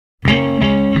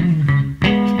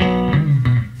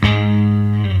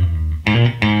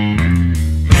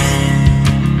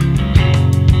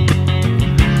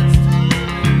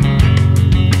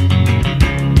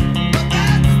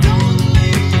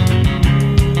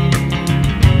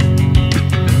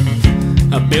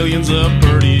billions of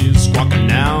birdies squawking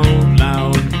out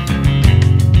loud,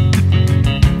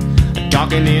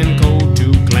 talking in code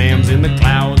to clams in the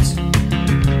clouds.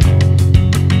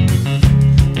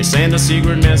 They send a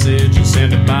secret message and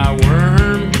send it by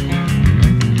worm,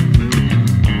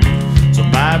 so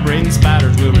vibrating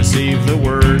spiders will receive the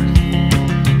word.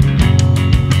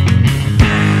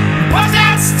 Well,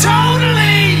 that's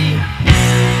totally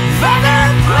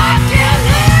fucking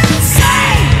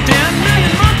insane. 10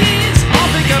 million monkeys all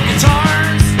pick up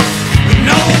guitars, but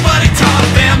nobody taught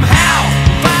them how.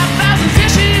 5,000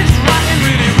 fishes rocking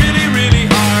really, really, really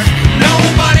hard.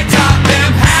 Nobody taught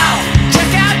them how.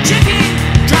 Check out Chicky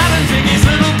driving Piggy's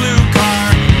little blue car.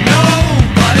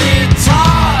 Nobody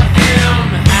taught him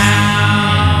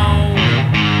how.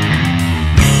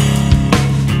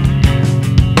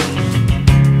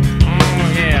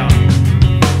 Oh yeah.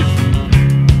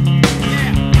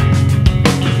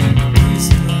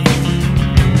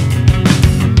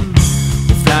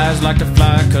 Flies like to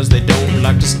fly cause they don't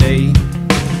like to stay.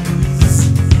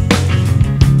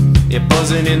 It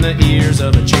buzzing in the ears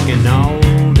of a chicken all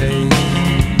day.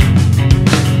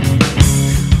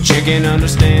 Chicken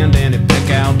understand and it pick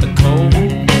out the code.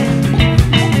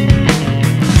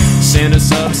 Send a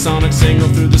subsonic signal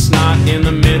through the snot in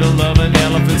the middle of an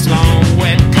elephant's long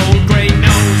wet cold.